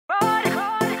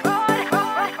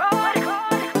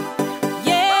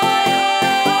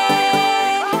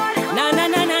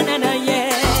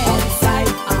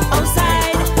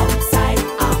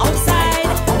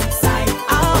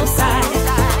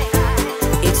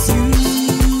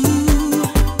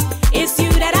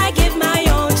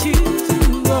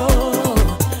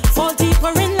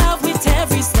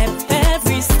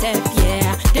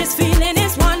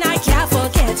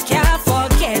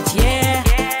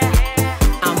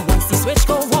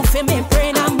in my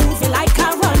brain, I'm moving like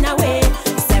a runaway.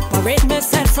 Separate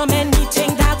myself from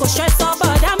anything that go stress or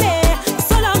bother me.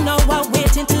 So long now I'm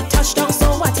waiting to touch down,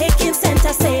 so I'm taking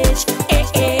center stage. Eh,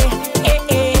 eh, eh,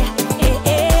 eh, eh,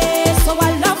 eh. So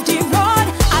I love the road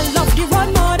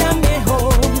more than me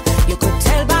home. You could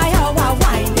tell by how I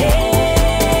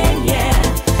whining, yeah.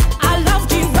 I love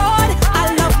the road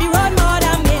more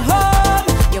than me home.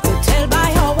 You could tell by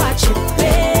how I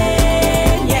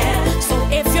chipping, yeah. So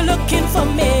if you're looking for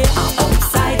me, I'm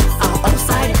outside, I'm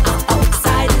outside, I'm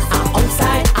outside, I'm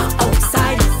outside, I'm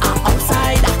outside, I'm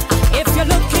outside. If you're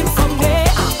looking for me,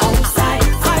 I'm outside,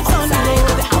 vibes on the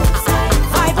road, outside,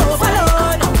 vibe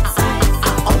overload, outside,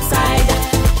 I'm outside.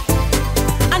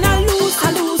 And I lose,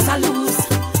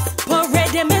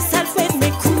 parading myself with me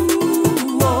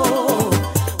crew. Oh,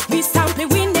 we stamping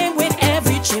we name with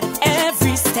every chip,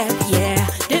 every step, yeah.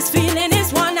 This feeling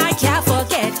is one I can't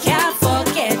forget,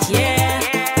 yeah.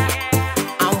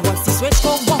 And once the switch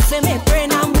go off in me